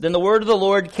Then the word of the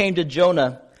Lord came to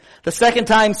Jonah the second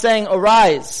time, saying,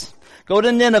 Arise, go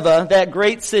to Nineveh, that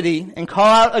great city, and call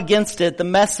out against it the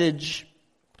message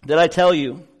that I tell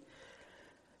you.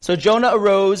 So Jonah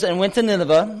arose and went to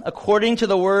Nineveh, according to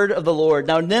the word of the Lord.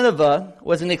 Now Nineveh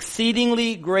was an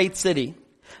exceedingly great city,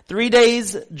 3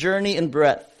 days' journey in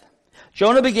breadth.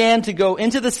 Jonah began to go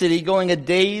into the city, going a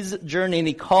day's journey, and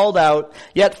he called out,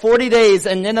 Yet 40 days,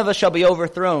 and Nineveh shall be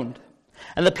overthrown.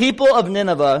 And the people of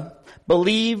Nineveh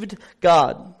believed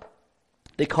God.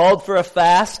 They called for a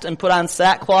fast and put on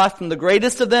sackcloth from the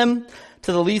greatest of them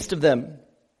to the least of them.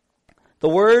 The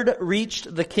word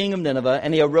reached the king of Nineveh,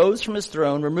 and he arose from his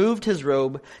throne, removed his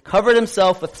robe, covered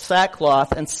himself with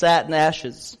sackcloth, and sat in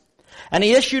ashes. And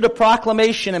he issued a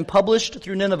proclamation and published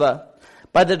through Nineveh,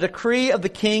 By the decree of the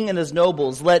king and his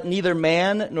nobles, let neither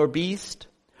man nor beast,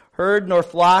 herd nor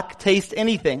flock taste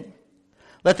anything.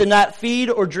 Let them not feed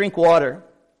or drink water.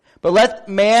 But let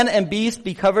man and beast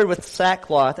be covered with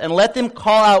sackcloth, and let them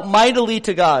call out mightily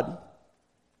to God.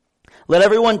 Let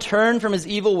everyone turn from his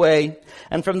evil way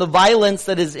and from the violence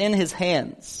that is in his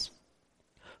hands.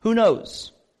 Who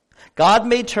knows? God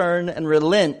may turn and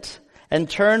relent and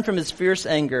turn from his fierce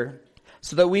anger,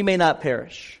 so that we may not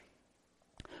perish.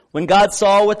 When God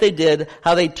saw what they did,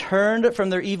 how they turned from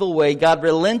their evil way, God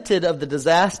relented of the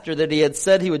disaster that he had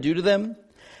said he would do to them,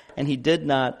 and he did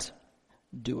not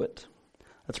do it.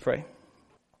 Let's pray.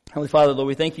 Heavenly Father, Lord,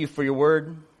 we thank you for your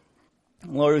word.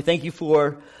 Lord, we thank you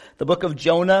for the book of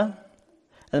Jonah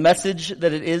and the message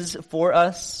that it is for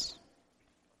us.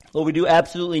 Lord, we do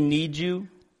absolutely need you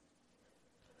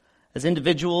as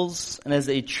individuals and as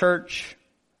a church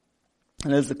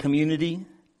and as a community.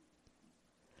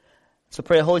 So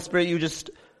pray, Holy Spirit, you just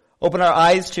open our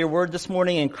eyes to your word this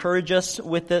morning, encourage us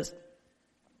with it.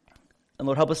 And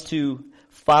Lord, help us to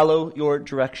follow your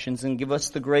directions and give us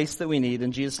the grace that we need.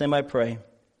 In Jesus' name I pray.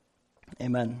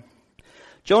 Amen.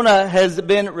 Jonah has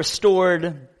been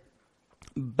restored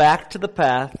back to the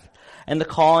path and the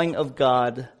calling of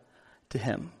God to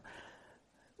him.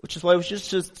 Which is why we should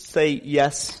just say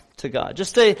yes to God.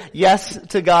 Just say yes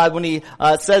to God when he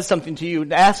says something to you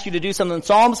and asks you to do something.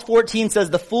 Psalms 14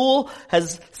 says, the fool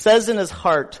says in his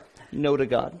heart, no to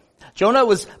God. Jonah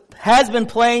has been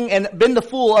playing and been the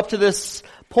fool up to this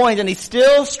point, and he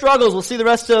still struggles. We'll see the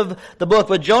rest of the book.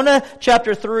 But Jonah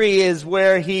chapter 3 is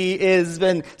where he is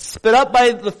been spit up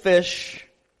by the fish.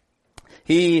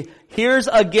 He hears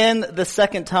again the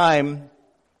second time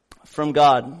from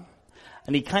God,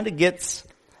 and he kind of gets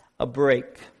a break.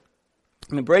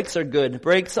 I mean, breaks are good.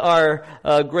 Breaks are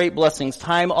great blessings.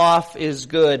 Time off is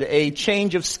good. A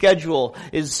change of schedule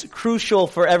is crucial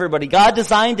for everybody. God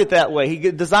designed it that way. He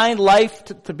designed life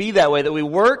to be that way, that we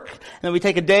work, and then we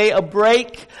take a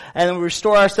break, and then we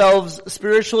restore ourselves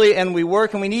spiritually, and we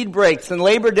work, and we need breaks. And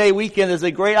Labor Day weekend is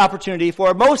a great opportunity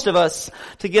for most of us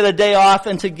to get a day off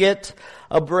and to get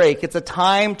a break. It's a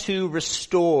time to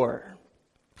restore.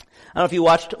 I don't know if you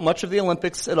watched much of the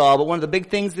Olympics at all, but one of the big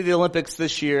things of the Olympics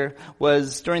this year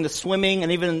was during the swimming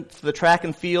and even the track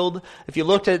and field. If you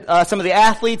looked at some of the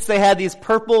athletes, they had these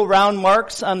purple round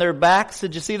marks on their backs.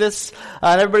 Did you see this?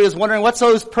 And everybody was wondering, what's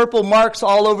those purple marks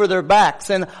all over their backs?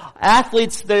 And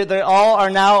athletes, they all are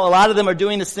now, a lot of them are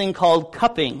doing this thing called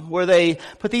cupping, where they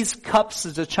put these cups,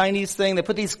 it's a Chinese thing, they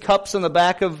put these cups on the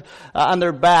back of, on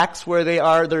their backs where they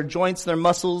are, their joints, their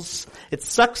muscles. It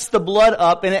sucks the blood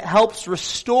up and it helps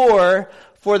restore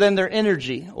for them their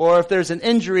energy. Or if there's an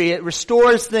injury, it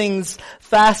restores things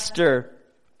faster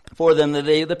for them.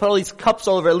 They put all these cups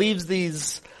all over, it leaves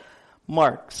these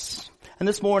marks. And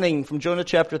this morning from Jonah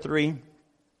chapter 3,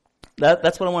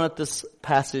 that's what I wanted this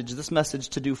passage, this message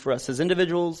to do for us as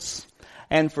individuals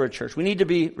and for a church. We need to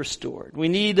be restored. We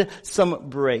need some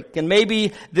break. And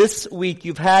maybe this week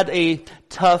you've had a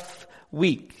tough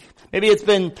week. Maybe it's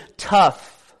been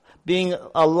tough being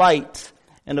a light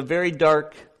in a very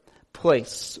dark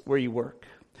place where you work.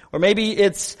 Or maybe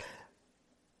it's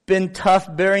been tough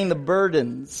bearing the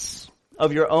burdens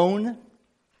of your own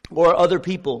or other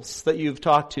people's that you've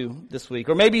talked to this week.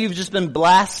 Or maybe you've just been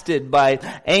blasted by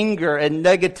anger and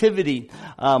negativity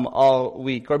all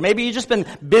week. Or maybe you've just been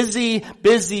busy,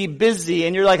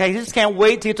 and you're like, I just can't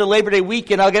wait to get to Labor Day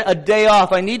weekend. I'll get a day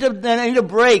off. I need a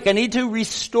break. I need to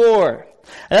restore.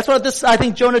 And that's what I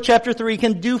think Jonah chapter 3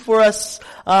 can do for us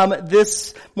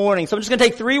this morning. So I'm just going to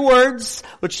take 3 words,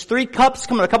 which 3 cups,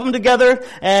 I'm going to cup them together,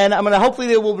 and I'm going to hopefully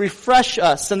they will refresh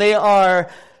us. And they are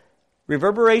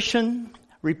reverberation,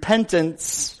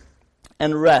 repentance,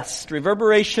 and rest.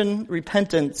 Reverberation,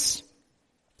 repentance,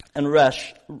 and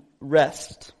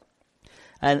rest.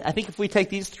 And I think if we take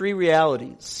these 3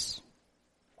 realities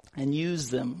and use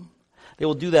them, they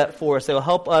will do that for us. They will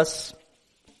help us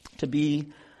to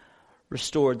be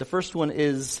restored. The first one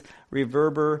is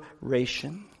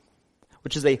reverberation,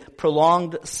 which is a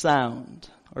prolonged sound,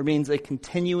 or means a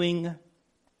continuing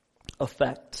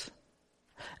effect.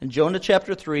 In Jonah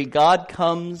chapter 3, God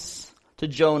comes to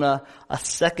Jonah a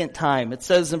second time. It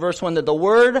says in verse 1 that the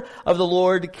word of the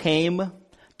Lord came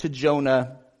to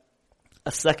Jonah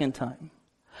a second time.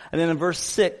 And then in verse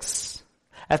 6,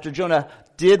 after Jonah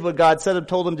did what God said and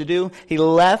told him to do, he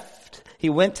left, he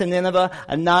went to Nineveh,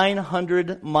 a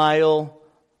 900-mile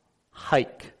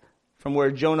hike from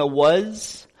where Jonah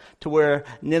was to where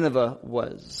Nineveh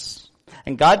was.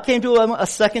 And God came to him a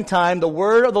second time. The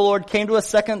word of the Lord came to a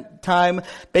second time,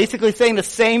 basically saying the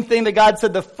same thing that God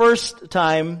said the first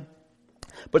time.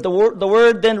 But the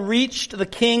word then reached the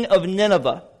king of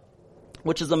Nineveh,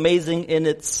 which is amazing in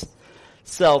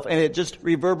itself. And it just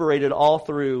reverberated all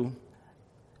through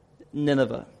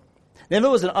Nineveh.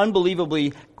 Nineveh was an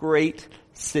unbelievably great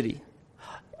city.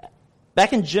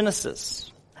 Back in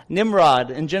Genesis,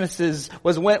 Nimrod in Genesis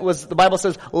was the Bible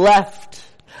says left,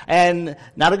 and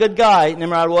not a good guy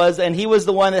Nimrod was, and he was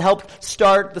the one that helped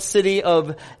start the city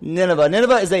of Nineveh.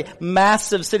 Nineveh is a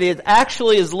massive city. It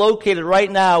actually is located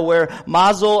right now where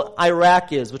Mosul,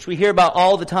 Iraq is, which we hear about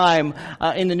all the time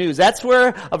in the news. That's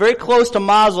where, very close to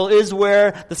Mosul, is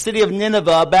where the city of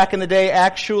Nineveh back in the day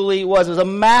actually was. It was a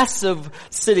massive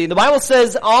city. The Bible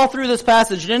says all through this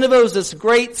passage, Nineveh was this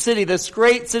great city.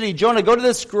 Jonah, go to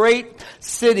this great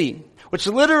city, which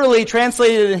literally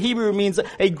translated in Hebrew means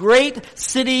a great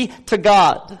city to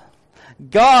God.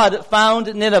 God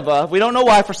found Nineveh. We don't know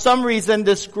why. For some reason,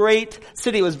 this great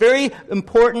city was very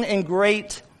important and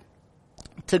great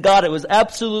to God. It was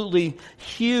absolutely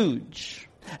huge.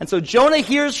 And so Jonah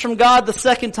hears from God the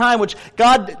second time, which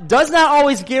God does not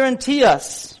always guarantee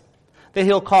us that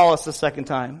he'll call us the second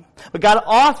time. But God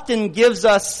often gives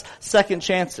us second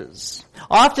chances.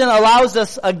 Often allows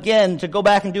us again to go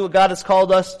back and do what God has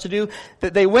called us to do.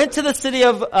 That they went to the city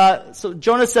of, so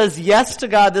Jonah says yes to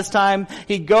God this time.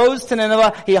 He goes to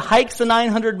Nineveh. He hikes the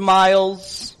 900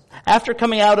 miles. After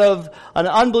coming out of an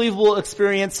unbelievable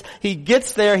experience, he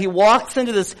gets there. He walks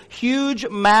into this huge,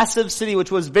 massive city, which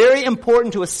was very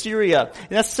important to Assyria.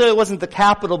 It necessarily wasn't the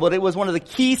capital, but it was one of the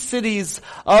key cities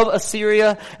of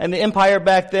Assyria and the empire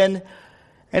back then.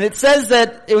 And it says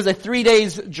that it was a 3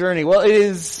 days journey. Well,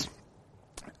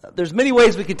 there's many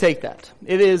ways we could take that.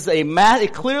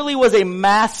 It clearly was a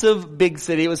massive, big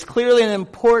city. It was clearly an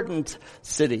important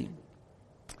city.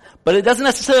 But it doesn't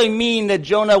necessarily mean that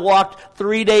Jonah walked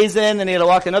 3 days in and he had to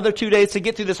walk another 2 days to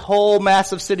get through this whole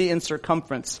massive city in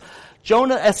circumference.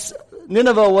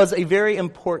 Nineveh was a very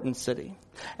important city.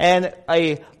 And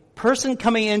a person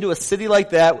coming into a city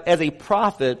like that as a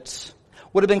prophet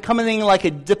would have been coming in like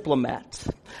a diplomat.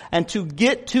 And to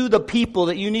get to the people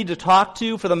that you need to talk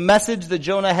to for the message that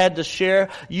Jonah had to share,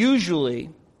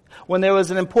 usually when there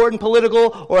was an important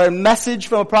political or a message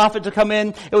from a prophet to come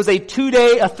in, it was a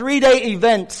 3-day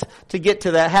event to get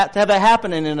to that, to have that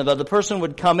happen in Nineveh. The person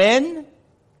would come in,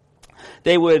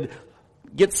 they would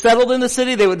get settled in the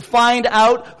city, they would find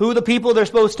out who the people they're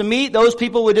supposed to meet. Those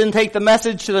people would then take the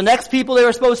message to the next people they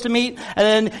were supposed to meet,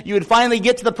 and then you would finally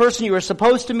get to the person you were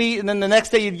supposed to meet, and then the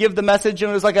next day you'd give the message,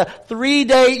 and it was like a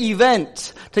 3-day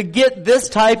event to get this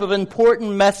type of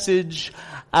important message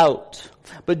out.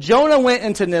 But Jonah went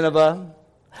into Nineveh.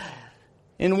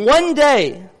 In 1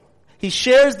 day, he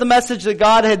shares the message that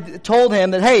God had told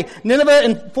him that, hey, Nineveh,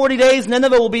 in 40 days,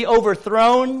 Nineveh will be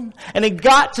overthrown. And it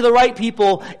got to the right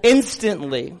people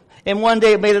instantly. In 1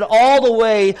 day, it made it all the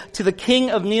way to the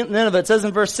king of Nineveh. It says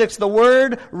in verse 6, the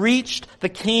word reached the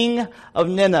king of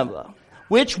Nineveh,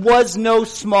 which was no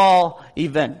small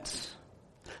event.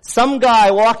 Some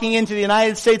guy walking into the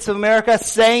United States of America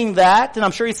saying that, and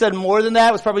I'm sure he said more than that,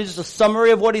 it was probably just a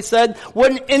summary of what he said,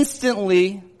 wouldn't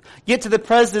instantly get to the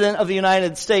president of the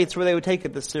United States where they would take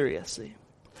it this seriously.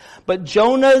 But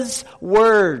Jonah's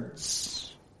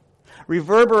words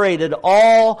reverberated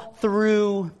all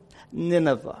through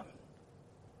Nineveh.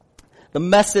 The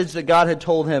message that God had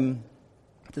told him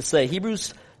to say.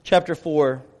 Hebrews chapter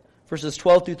 4, verses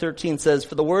 12 through 13 says,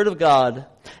 for the word of God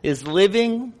is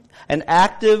living and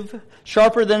active,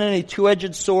 sharper than any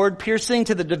two-edged sword, piercing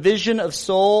to the division of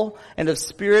soul and of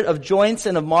spirit, of joints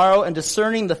and of marrow, and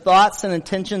discerning the thoughts and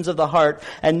intentions of the heart.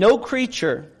 And no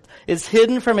creature is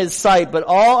hidden from his sight, but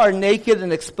all are naked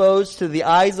and exposed to the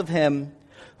eyes of him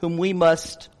whom we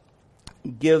must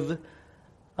give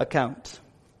account.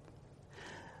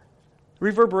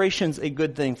 Reverberation's a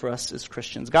good thing for us as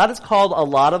Christians. God has called a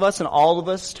lot of us and all of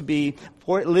us to be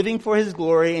living for his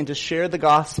glory and to share the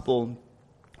gospel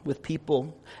with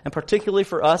people, and particularly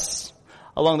for us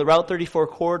along the Route 34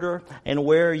 corridor and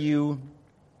where you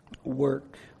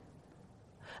work.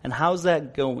 And how's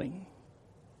that going?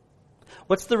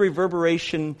 What's the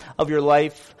reverberation of your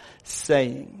life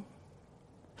saying?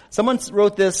 Someone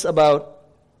wrote this about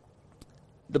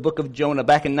the book of Jonah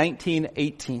back in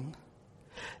 1918.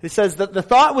 It says that the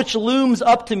thought which looms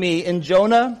up to me in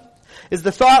Jonah is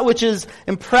the thought which is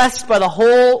impressed by the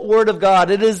whole Word of God.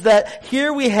 It is that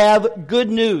here we have good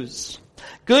news.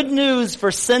 Good news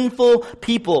for sinful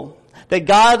people. That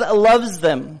God loves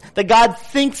them. That God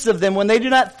thinks of them when they do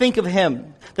not think of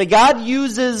Him. That God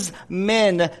uses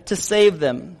men to save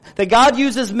them. That God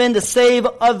uses men to save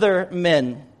other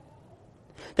men.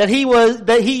 That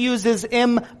He uses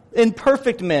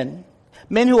imperfect men.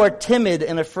 Men who are timid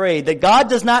and afraid. That God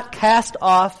does not cast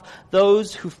off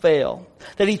those who fail.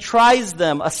 That He tries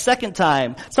them a second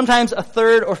time, sometimes a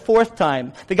third or fourth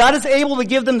time. That God is able to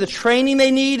give them the training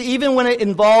they need, even when it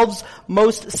involves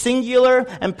most singular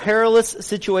and perilous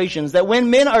situations. That when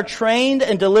men are trained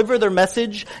and deliver their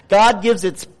message, God gives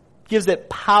it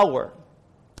power.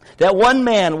 That one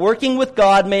man working with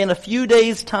God may in a few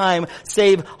days' time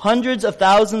save hundreds of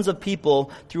thousands of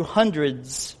people through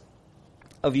hundreds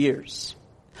of years.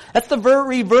 That's the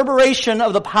reverberation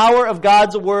of the power of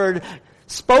God's Word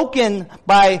spoken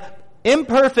by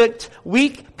imperfect,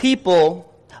 weak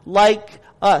people like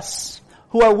us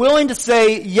who are willing to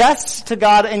say yes to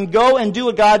God and go and do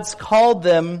what God's called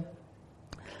them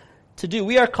to do.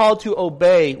 We are called to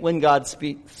obey when God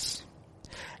speaks.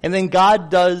 And then God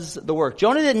does the work.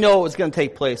 Jonah didn't know what was going to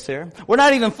take place here. We're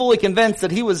not even fully convinced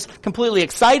that he was completely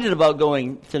excited about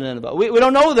going to Nineveh. We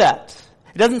don't know that.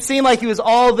 It doesn't seem like he was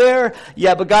all there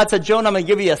yet, but God said, Jonah, I'm going to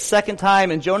give you a second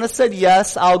time. And Jonah said,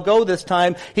 yes, I'll go this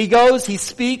time. He goes, he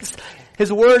speaks,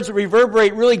 his words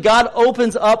reverberate. Really, God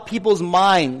opens up people's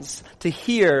minds to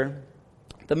hear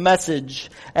the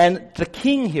message, and the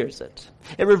king hears it.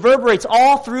 It reverberates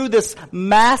all through this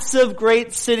massive,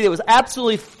 great city that was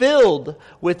absolutely filled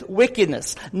with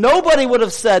wickedness. Nobody would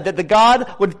have said that the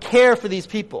God would care for these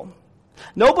people.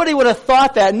 Nobody would have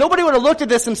thought that. Nobody would have looked at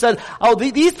this and said, oh,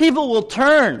 these people will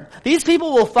turn. These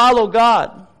people will follow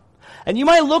God. And you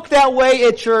might look that way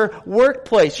at your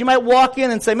workplace. You might walk in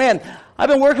and say, man, I've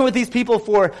been working with these people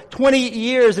for 20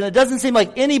 years and it doesn't seem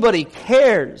like anybody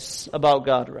cares about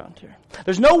God around here.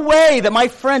 There's no way that my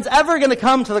friend's ever going to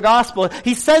come to the gospel.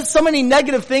 He says so many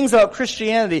negative things about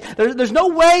Christianity. There's no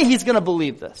way he's going to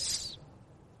believe this.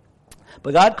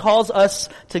 But God calls us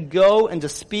to go and to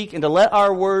speak and to let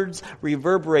our words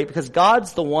reverberate because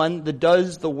God's the one that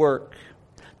does the work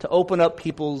to open up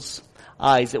people's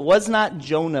eyes. It was not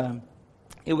Jonah,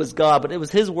 it was God, but it was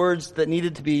His words that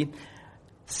needed to be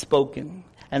spoken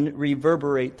and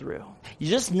reverberate through. You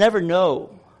just never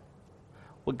know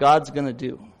what God's going to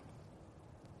do.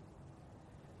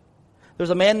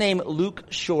 There's a man named Luke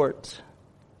Short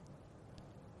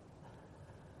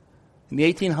in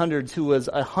the 1800s who was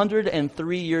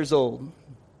 103 years old,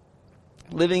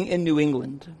 living in New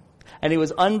England. And he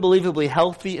was unbelievably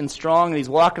healthy and strong, and he's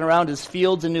walking around his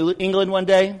fields in New England one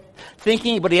day,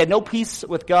 thinking, but he had no peace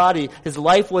with God. His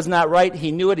life was not right.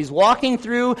 He knew it. He's walking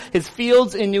through his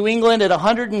fields in New England at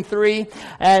 103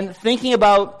 and thinking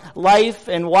about life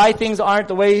and why things aren't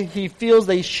the way he feels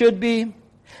they should be.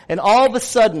 And all of a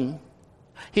sudden,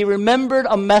 he remembered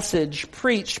a message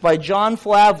preached by John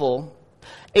Flavel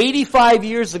 85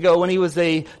 years ago when he was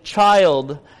a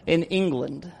child in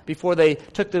England, before they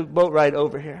took the boat ride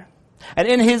over here. And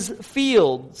in his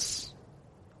fields,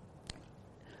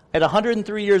 at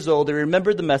 103 years old, he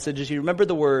remembered the messages, he remembered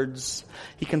the words,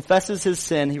 he confesses his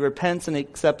sin, he repents and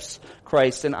accepts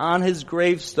Christ. And on his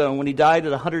gravestone, when he died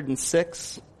at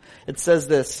 106, it says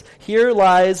this, "Here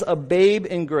lies a babe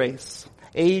in grace,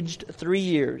 aged 3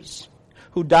 years,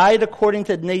 who died according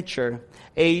to nature,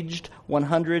 aged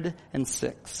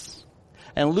 106.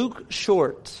 And Luke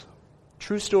Short,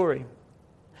 true story,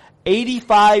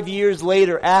 85 years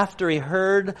later after he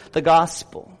heard the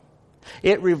gospel,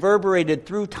 it reverberated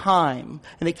through time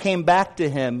and it came back to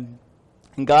him,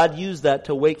 and God used that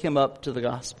to wake him up to the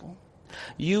gospel.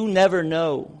 You never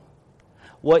know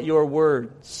what your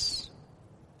words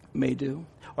may do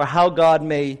or how God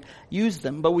may use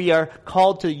them, but we are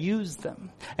called to use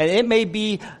them. And it may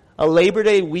be a Labor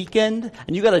Day weekend,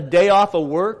 and you got a day off of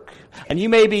work, and you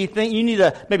maybe think you need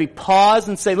to maybe pause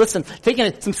and say, listen,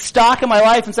 taking some stock in my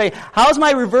life and say, how's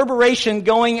my reverberation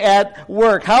going at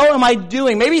work? How am I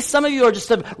doing? Maybe some of you are just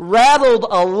have rattled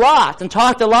a lot and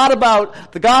talked a lot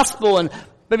about the gospel and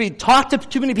maybe talked to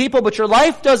too many people, but your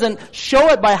life doesn't show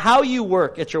it by how you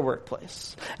work at your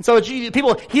workplace. And so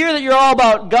people hear that you're all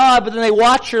about God, but then they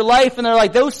watch your life and they're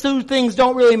like, those two things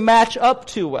don't really match up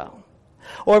too well.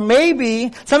 Or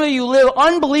maybe some of you live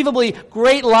unbelievably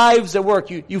great lives at work.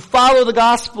 You follow the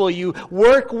gospel. You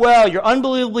work well. You're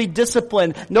unbelievably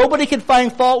disciplined. Nobody can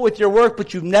find fault with your work,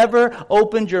 but you've never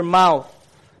opened your mouth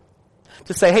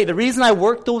to say, hey, the reason I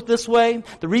work this way,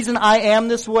 the reason I am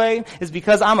this way is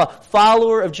because I'm a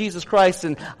follower of Jesus Christ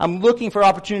and I'm looking for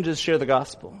opportunities to share the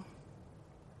gospel.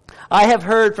 I have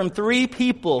heard from 3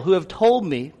 people who have told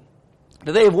me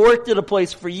that they have worked at a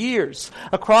place for years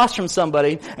across from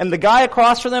somebody, and the guy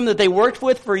across from them that they worked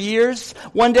with for years,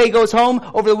 one day goes home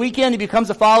over the weekend, he becomes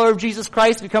a follower of Jesus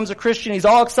Christ, becomes a Christian, he's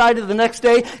all excited. The next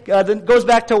day, then goes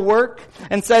back to work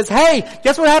and says, hey,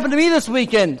 guess what happened to me this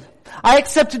weekend? I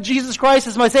accepted Jesus Christ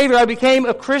as my Savior. I became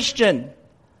a Christian.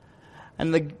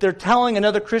 And they're telling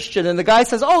another Christian, and the guy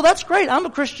says, oh, that's great, I'm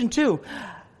a Christian too.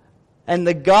 And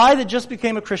the guy that just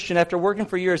became a Christian after working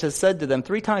for years has said to them,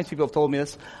 3 times people have told me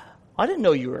this, I didn't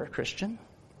know you were a Christian.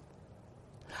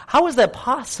 How is that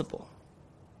possible?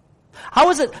 How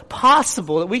is it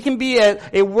possible that we can be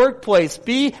at a workplace,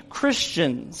 be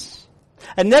Christians,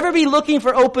 and never be looking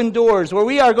for open doors where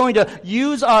we are going to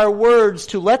use our words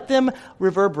to let them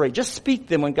reverberate? Just speak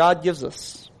them when God gives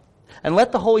us. And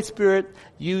let the Holy Spirit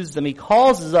use them. He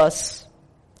calls us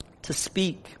to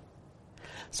speak.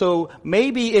 So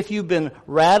maybe if you've been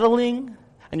rattling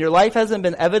and your life hasn't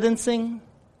been evidencing,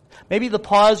 maybe the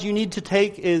pause you need to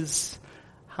take is,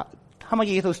 how am I going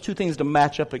to get those 2 things to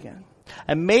match up again?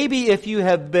 And maybe if you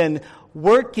have been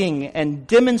working and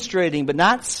demonstrating but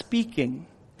not speaking,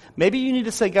 maybe you need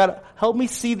to say, God, help me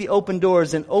see the open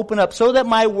doors and open up so that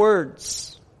my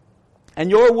words and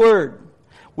your word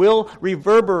will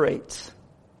reverberate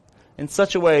in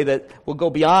such a way that will go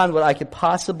beyond what I could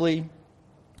possibly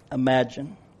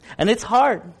imagine. And it's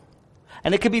hard.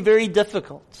 And it can be very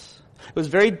difficult. It was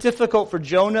very difficult for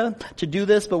Jonah to do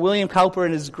this, but William Cowper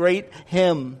in his great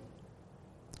hymn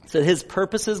said his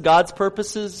purposes, God's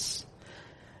purposes,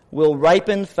 will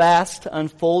ripen fast,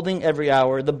 unfolding every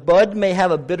hour. The bud may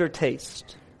have a bitter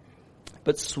taste,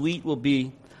 but sweet will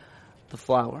be the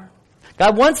flower.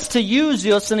 God wants to use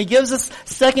us, and He gives us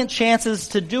second chances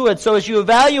to do it. So as you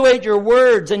evaluate your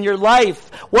words and your life,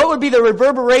 what would be the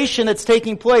reverberation that's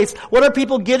taking place? What are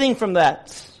people getting from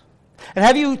that? And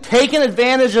have you taken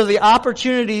advantage of the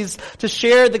opportunities to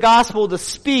share the gospel, to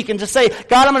speak, and to say,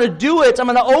 God, I'm going to do it, I'm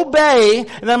going to obey, and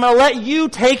then I'm going to let you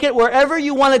take it wherever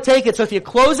you want to take it. So if you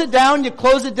close it down, you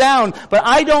close it down. But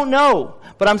I don't know.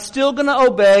 But I'm still going to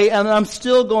obey, and I'm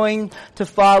still going to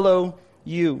follow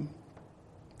you.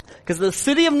 Because the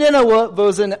city of Nineveh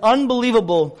was in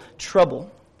unbelievable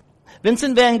trouble.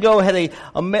 Vincent van Gogh had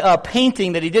a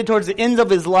painting that he did towards the end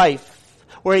of his life,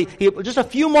 where he just a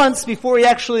few months before he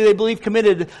actually, they believe,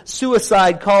 committed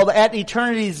suicide, called At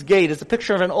Eternity's Gate. It's a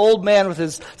picture of an old man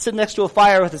sitting next to a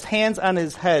fire with his hands on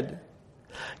his head.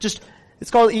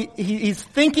 It's called, he's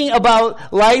thinking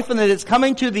about life and that it's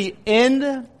coming to the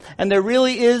end, and there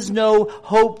really is no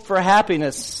hope for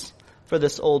happiness for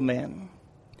this old man.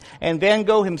 And Van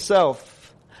Gogh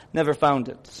himself never found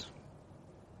it.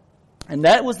 And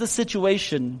that was the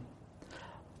situation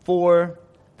for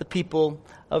the people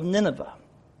of Nineveh.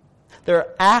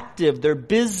 They're active, they're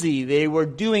busy, they were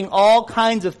doing all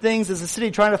kinds of things as a city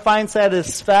trying to find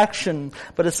satisfaction.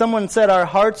 But as someone said, our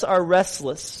hearts are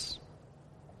restless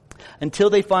until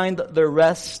they find their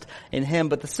rest in Him.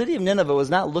 But the city of Nineveh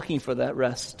was not looking for that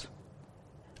rest.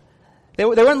 They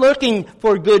weren't looking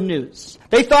for good news.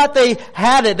 They thought they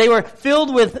had it. They were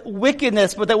filled with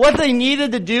wickedness, but that what they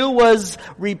needed to do was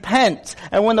repent.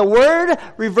 And when the word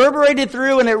reverberated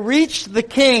through and it reached the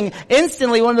king,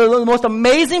 instantly, one of the most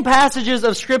amazing passages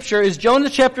of Scripture is Jonah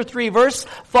chapter 3, verse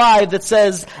 5, that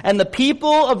says, and the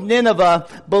people of Nineveh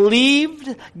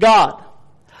believed God.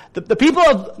 The people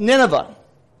of Nineveh,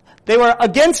 they were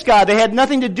against God. They had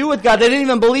nothing to do with God. They didn't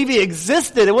even believe He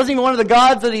existed. It wasn't even one of the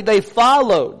gods that they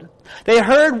followed. They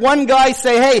heard one guy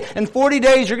say, hey, in 40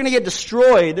 days you're going to get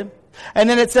destroyed. And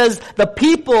then it says the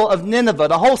people of Nineveh,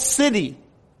 the whole city,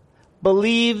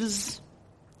 believes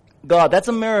God. That's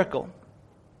a miracle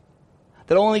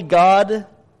that only God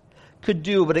could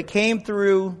do, but it came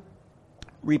through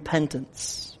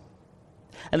repentance.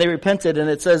 And they repented, and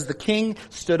it says the king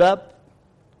stood up.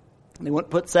 And they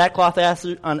put sackcloth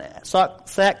and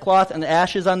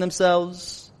ashes on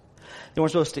themselves. They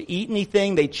weren't supposed to eat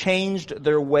anything. They changed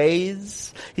their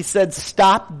ways. He said,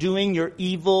 stop doing your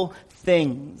evil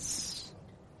things.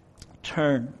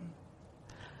 Turn.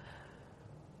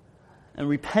 And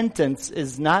repentance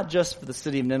is not just for the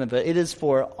city of Nineveh. It is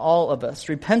for all of us.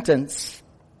 Repentance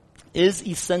is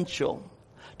essential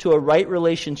to a right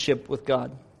relationship with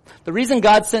God. The reason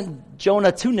God sent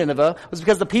Jonah to Nineveh was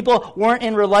because the people weren't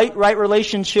in right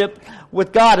relationship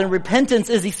with God. And repentance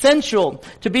is essential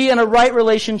to be in a right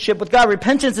relationship with God.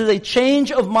 Repentance is a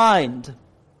change of mind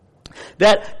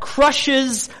that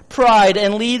crushes pride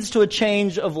and leads to a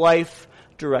change of life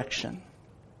direction.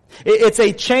 It's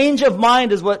a change of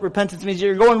mind is what repentance means.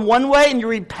 You're going one way and you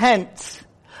repent.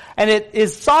 And it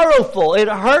is sorrowful. It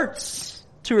hurts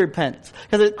to repent.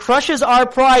 Because it crushes our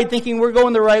pride thinking we're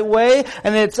going the right way.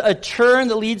 And it's a turn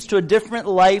that leads to a different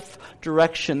life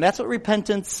direction. That's what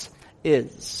repentance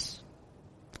is.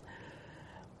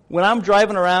 When I'm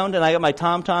driving around and I got my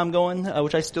TomTom going,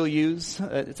 which I still use,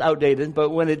 it's outdated, but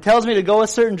when it tells me to go a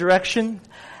certain direction,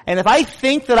 and if I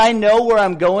think that I know where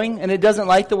I'm going and it doesn't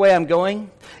like the way I'm going,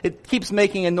 it keeps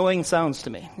making annoying sounds to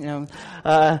me.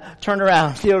 Turn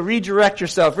around, redirect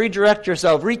yourself,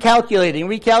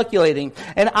 recalculating.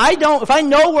 And if I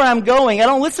know where I'm going, I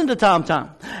don't listen to TomTom.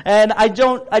 And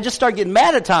I just start getting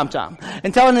mad at TomTom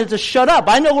and telling it to shut up.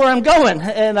 I know where I'm going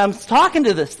and I'm talking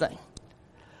to this thing.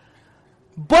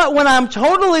 But when I'm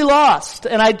totally lost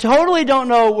and I totally don't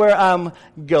know where I'm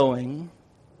going,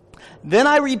 then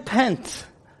I repent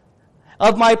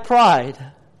of my pride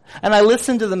and I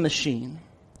listen to the machine.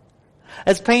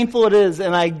 As painful it is,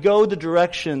 and I go the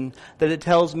direction that it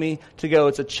tells me to go.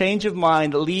 It's a change of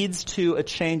mind that leads to a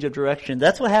change of direction.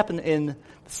 That's what happened in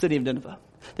the city of Nineveh.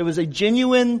 There was a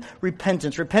genuine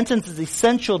repentance. Repentance is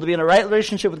essential to be in a right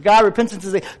relationship with God. Repentance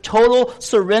is a total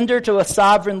surrender to a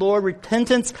sovereign Lord.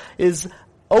 Repentance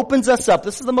opens us up.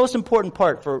 This is the most important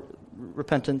part for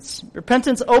repentance.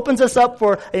 Repentance opens us up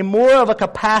for a more of a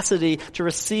capacity to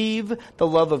receive the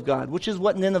love of God, which is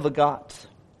what Nineveh got.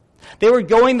 They were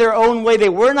going their own way. They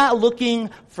were not looking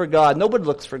for God. Nobody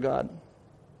looks for God.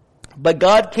 But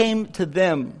God came to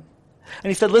them. And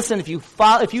he said, listen, if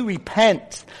you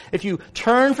repent, if you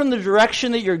turn from the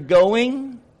direction that you're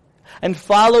going and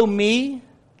follow me,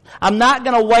 I'm not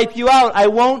going to wipe you out. I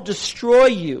won't destroy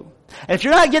you. And if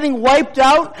you're not getting wiped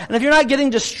out, and if you're not getting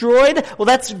destroyed, well,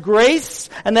 that's grace,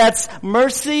 and that's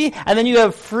mercy, and then you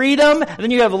have freedom, and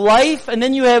then you have life, and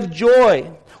then you have joy,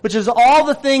 which is all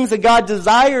the things that God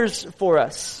desires for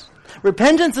us.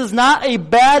 Repentance is not a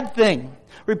bad thing.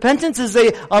 Repentance is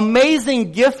an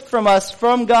amazing gift from us,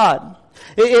 from God.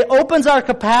 It opens our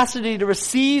capacity to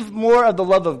receive more of the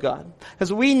love of God.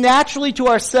 Because we naturally to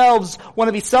ourselves want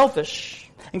to be selfish.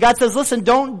 And God says, listen,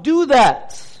 don't do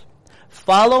that.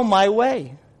 Follow my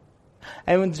way.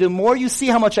 And the more you see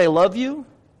how much I love you,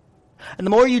 and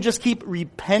the more you just keep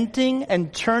repenting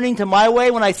and turning to my way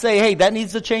when I say, hey, that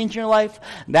needs to change in your life,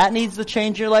 that needs to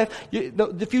change in your life.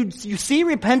 If you see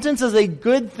repentance as a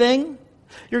good thing,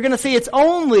 you're going to see it's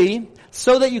only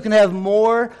so that you can have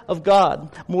more of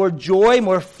God, more joy,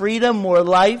 more freedom, more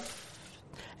life.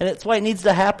 And it's why it needs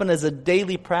to happen as a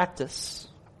daily practice.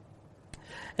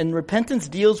 And repentance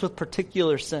deals with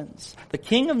particular sins. The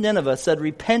king of Nineveh said,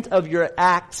 repent of your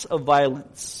acts of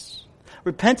violence.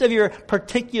 Repent of your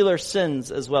particular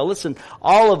sins as well. Listen,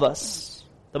 all of us,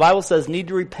 the Bible says, need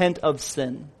to repent of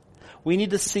sin. We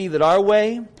need to see that our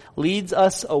way leads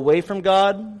us away from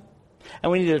God.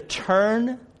 And we need to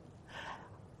turn,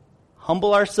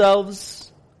 humble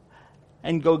ourselves,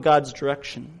 and go God's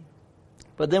direction.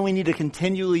 But then we need to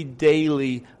continually,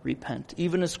 daily repent,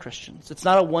 even as Christians. It's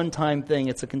not a one-time thing.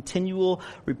 It's a continual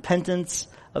repentance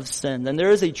of sin. And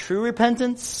there is a true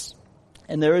repentance,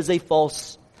 and there is a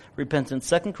false repentance.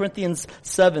 2 Corinthians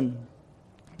 7,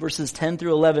 verses 10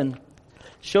 through 11,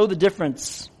 show the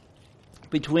difference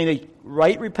between a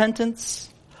right repentance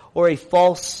or a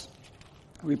false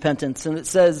repentance. And it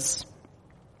says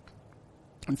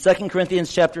in 2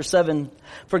 Corinthians chapter 7,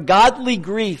 for godly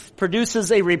grief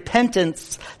produces a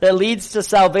repentance that leads to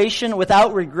salvation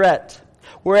without regret,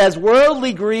 whereas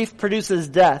worldly grief produces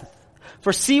death.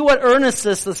 For see what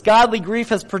earnestness this godly grief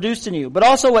has produced in you, but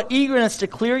also what eagerness to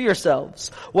clear yourselves,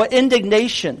 what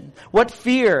indignation, what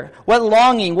fear, what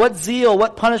longing, what zeal,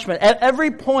 what punishment. At every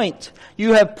point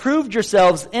you have proved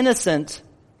yourselves innocent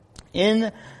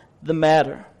in the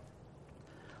matter.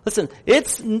 Listen,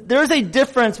 there's a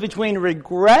difference between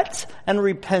regret and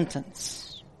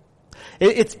repentance.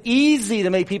 It's easy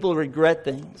to make people regret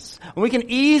things. And we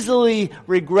can easily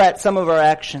regret some of our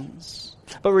actions.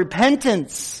 But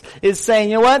repentance is saying,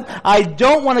 you know what? I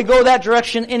don't want to go that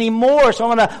direction anymore, so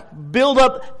I'm going to build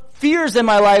up fears in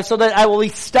my life so that I will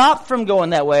stop from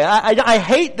going that way. I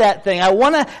hate that thing. I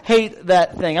want to hate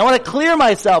that thing. I want to clear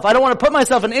myself. I don't want to put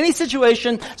myself in any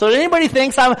situation so that anybody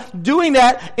thinks I'm doing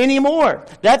that anymore.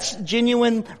 That's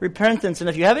genuine repentance. And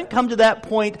if you haven't come to that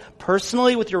point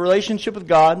personally with your relationship with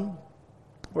God,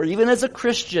 or even as a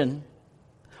Christian,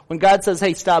 when God says,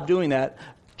 hey, stop doing that,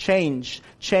 change,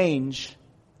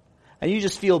 and you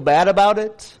just feel bad about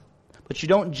it, but you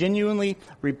don't genuinely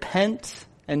repent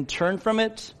and turn from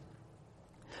it,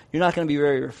 you're not going to be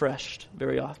very refreshed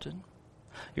very often.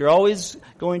 You're always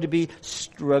going to be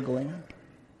struggling.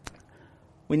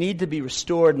 We need to be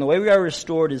restored, and the way we are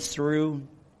restored is through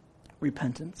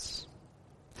repentance.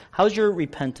 How's your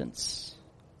repentance?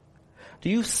 Do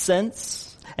you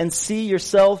sense and see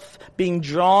yourself being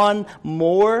drawn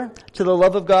more to the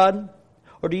love of God?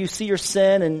 Or do you see your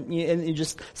sin and you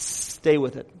just stay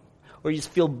with it? Or you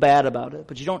just feel bad about it,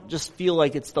 but you don't just feel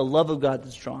like it's the love of God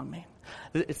that's drawn me.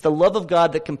 It's the love of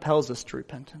God that compels us to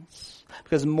repentance.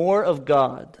 Because more of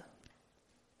God,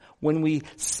 when we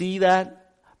see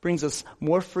that, brings us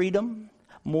more freedom,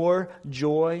 more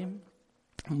joy,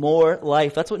 more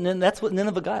life. That's what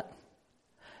Nineveh got.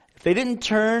 If they didn't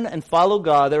turn and follow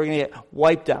God, they were going to get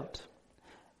wiped out.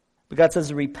 But God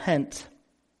says repent,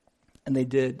 and they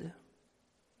did.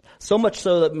 So much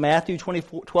so that Matthew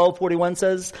 12:41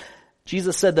 says,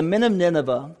 Jesus said, the men of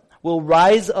Nineveh will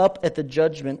rise up at the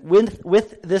judgment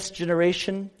with this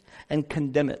generation and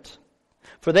condemn it.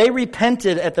 For they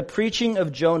repented at the preaching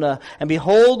of Jonah, and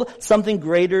behold, something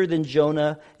greater than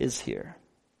Jonah is here.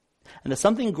 And the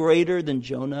something greater than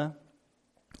Jonah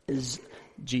is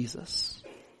Jesus.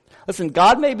 Listen,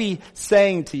 God may be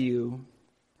saying to you,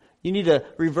 you need to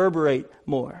reverberate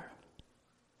more.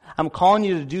 I'm calling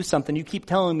you to do something. You keep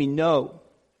telling me no.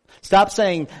 Stop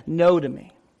saying no to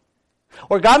me.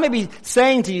 Or God may be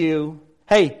saying to you,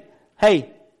 hey,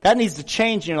 that needs to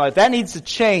change in your life. That needs to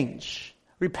change.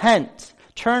 Repent.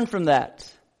 Turn from that.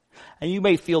 And you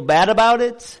may feel bad about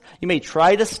it. You may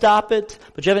try to stop it,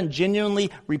 but you haven't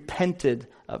genuinely repented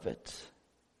of it.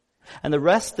 And the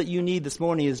rest that you need this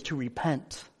morning is to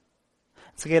repent.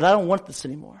 It's okay, I don't want this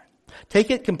anymore.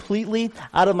 Take it completely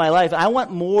out of my life. I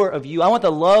want more of you. I want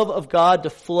the love of God to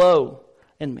flow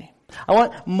in me. I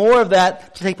want more of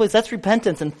that to take place. That's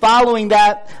repentance and following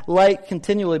that light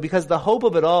continually, because the hope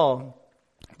of it all,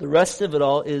 the rest of it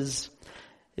all is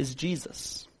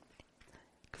Jesus.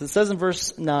 Because it says in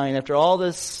verse 9, after all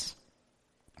this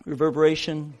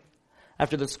reverberation,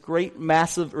 after this great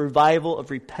massive revival of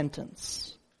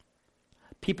repentance,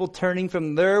 people turning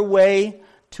from their way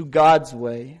to God's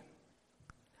way,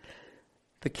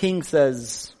 the king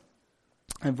says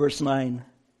in verse 9,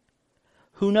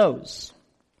 who knows?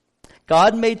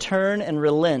 God may turn and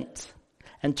relent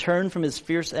and turn from his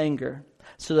fierce anger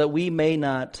so that we may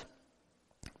not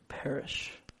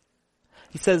perish.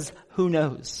 He says, who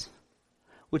knows?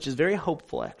 Which is very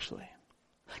hopeful, actually.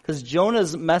 Because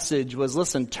Jonah's message was,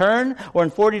 listen, turn, or in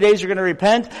 40 days you're going to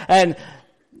repent. And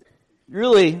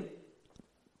really,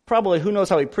 probably who knows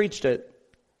how he preached it.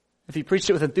 If he preached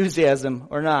it with enthusiasm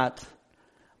or not.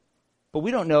 But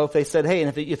we don't know if they said, hey,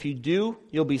 and if you do,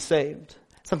 you'll be saved.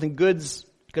 Something good's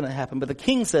going to happen. But the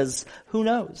king says, who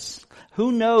knows?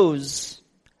 Who knows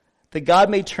that God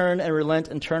may turn and relent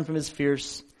and turn from his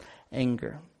fierce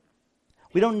anger?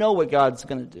 We don't know what God's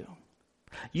going to do.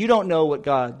 You don't know what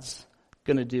God's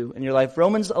going to do in your life.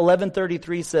 Romans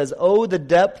 11:33 says, oh, the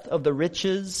depth of the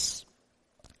riches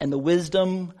and the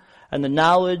wisdom and the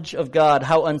knowledge of God.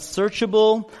 How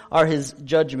unsearchable are his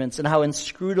judgments and how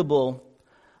inscrutable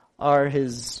are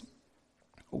his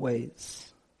ways.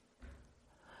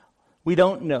 We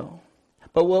don't know.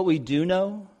 But what we do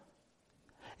know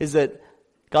is that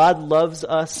God loves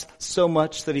us so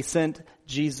much that he sent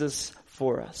Jesus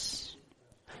for us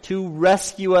to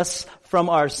rescue us from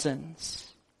our sins.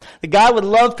 That God would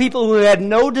love people who had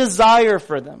no desire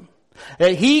for them.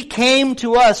 That he came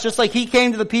to us just like he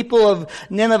came to the people of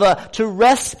Nineveh to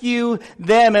rescue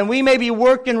them. And we may be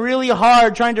working really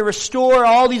hard trying to restore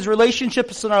all these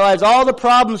relationships in our lives, all the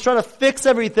problems, trying to fix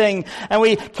everything. And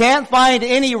we can't find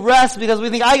any rest because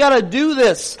we think, I gotta do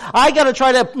this. I gotta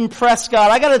try to impress God.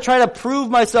 I gotta try to prove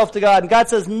myself to God. And God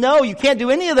says, no, you can't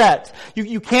do any of that.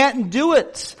 You can't do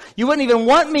it. You wouldn't even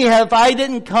want me if I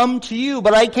didn't come to you,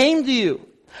 but I came to you.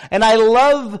 And I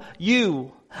love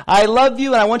you. I love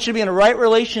you and I want you to be in a right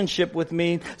relationship with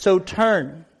me. So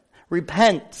turn,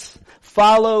 repent,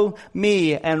 follow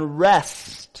me, and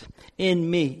rest in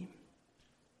me.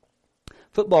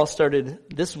 Football started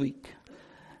this week.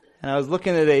 And I was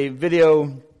looking at a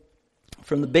video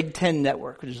from the Big Ten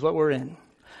Network, which is what we're in.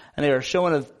 And they are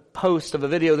showing a post of a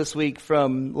video this week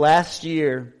from last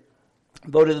year.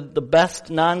 Voted the best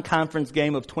non-conference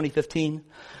game of 2015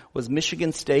 was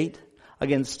Michigan State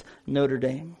against Notre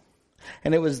Dame.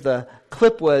 And the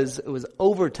clip was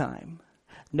overtime.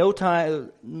 No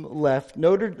time left.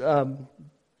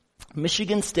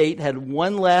 Michigan State had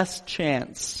one last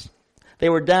chance. They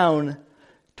were down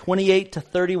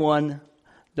 28-31.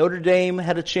 Notre Dame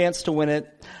had a chance to win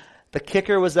it. The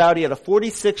kicker was out. He had a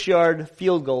 46-yard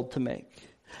field goal to make.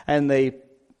 And the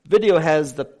video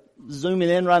has the zooming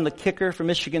in on the kicker from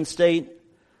Michigan State.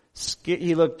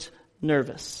 He looked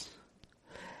nervous.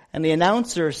 And the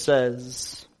announcer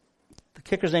says, the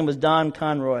kicker's name was Don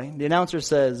Conroy. The announcer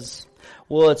says,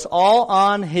 well, it's all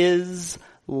on his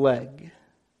leg.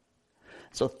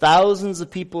 So thousands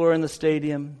of people are in the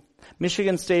stadium.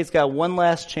 Michigan State's got one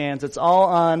last chance. It's all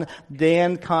on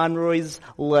Dan Conroy's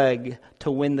leg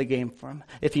to win the game for him.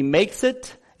 If he makes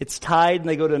it, it's tied and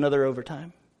they go to another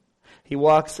overtime. He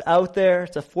walks out there.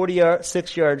 It's a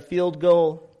 46-yard field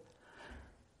goal.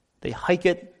 They hike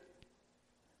it.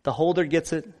 The holder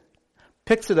gets it,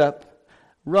 picks it up,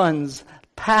 runs,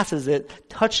 passes it,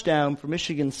 touchdown for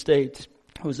Michigan State.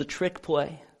 It was a trick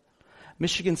play.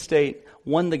 Michigan State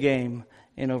won the game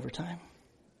in overtime.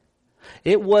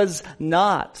 It was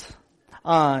not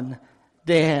on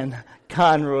Dan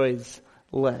Conroy's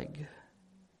leg.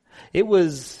 It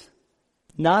was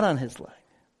not on his leg.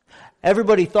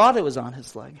 Everybody thought it was on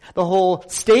his leg. The whole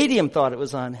stadium thought it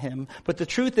was on him. But the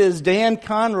truth is, Dan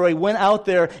Conroy went out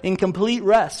there in complete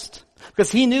rest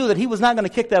because he knew that he was not going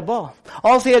to kick that ball.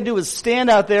 All he had to do was stand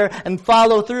out there and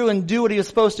follow through and do what he was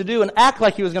supposed to do and act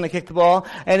like he was going to kick the ball,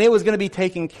 and it was going to be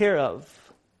taken care of.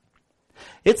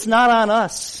 It's not on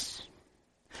us.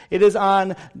 It is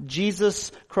on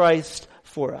Jesus Christ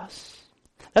for us.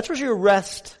 That's where your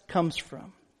rest comes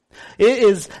from. It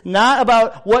is not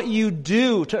about what you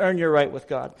do to earn your right with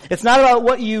God. It's not about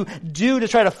what you do to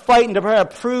try to fight and to try to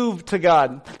prove to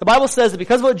God. The Bible says that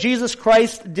because of what Jesus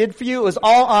Christ did for you, it was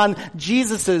all on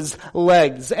Jesus'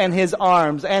 legs and his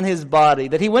arms and his body.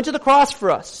 That he went to the cross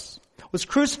for us, was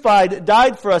crucified,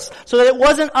 died for us, so that it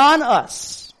wasn't on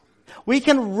us. We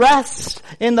can rest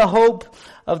in the hope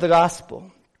of the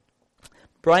gospel.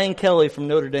 Brian Kelly from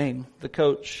Notre Dame, the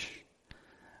coach,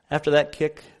 after that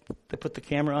kick, they put the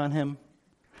camera on him,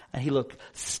 and he looked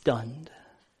stunned.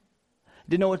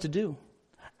 Didn't know what to do.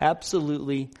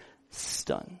 Absolutely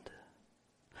stunned.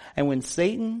 And when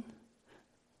Satan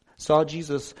saw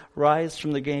Jesus rise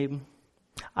from the game,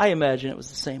 I imagine it was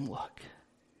the same look.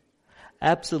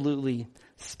 Absolutely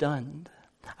stunned.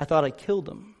 I thought I killed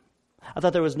him. I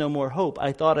thought there was no more hope.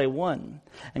 I thought I won.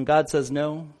 And God says,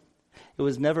 no, it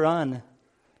was never on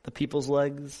the people's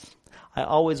legs. I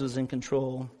always was in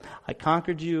control. I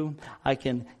conquered you. I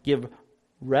can give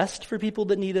rest for people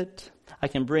that need it. I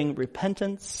can bring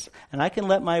repentance. And I can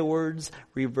let my words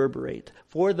reverberate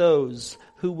for those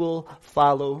who will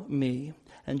follow me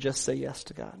and just say yes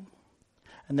to God.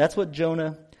 And that's what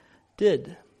Jonah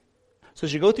did. So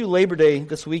as you go through Labor Day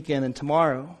this weekend and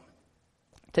tomorrow,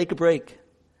 take a break.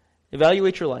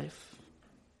 Evaluate your life.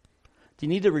 Do you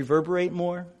need to reverberate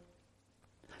more?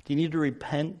 Do you need to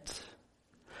repent?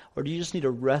 Or do you just need to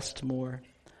rest more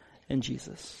in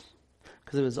Jesus?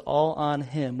 Because it was all on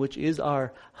him, which is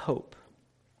our hope,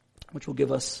 which will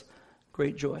give us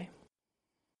great joy.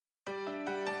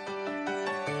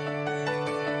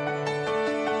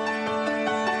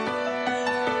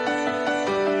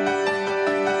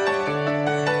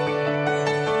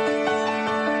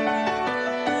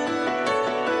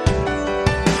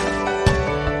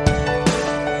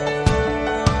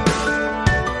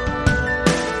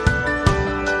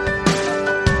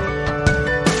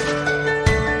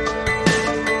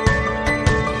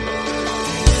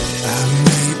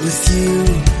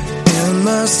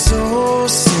 Soul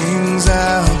sings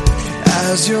out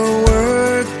as your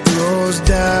word throws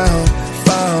down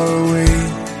far away.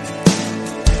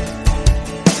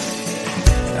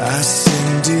 I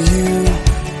sing to you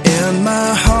and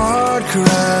my heart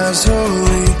cries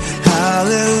holy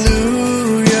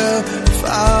hallelujah.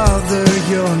 Father,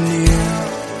 you're near.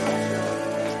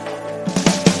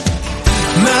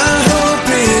 My hope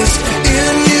is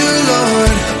in you,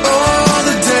 Lord, all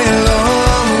the day long.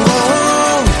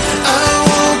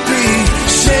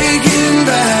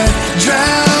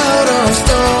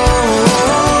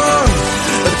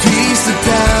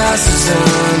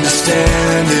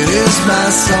 Understand it is my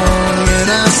song and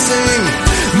I sing.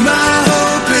 My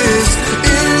hope is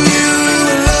in you,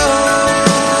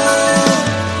 Lord.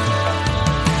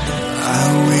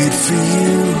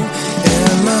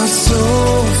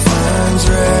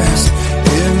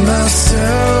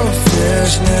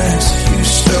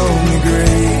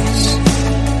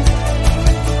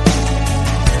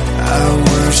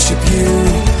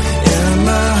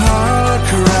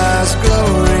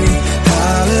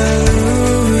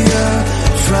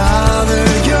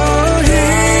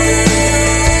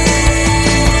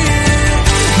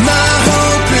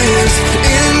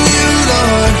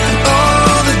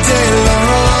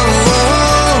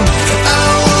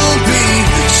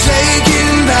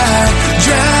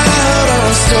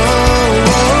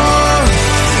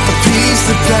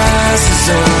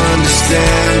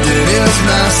 stand. It is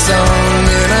my song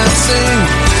and I sing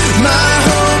my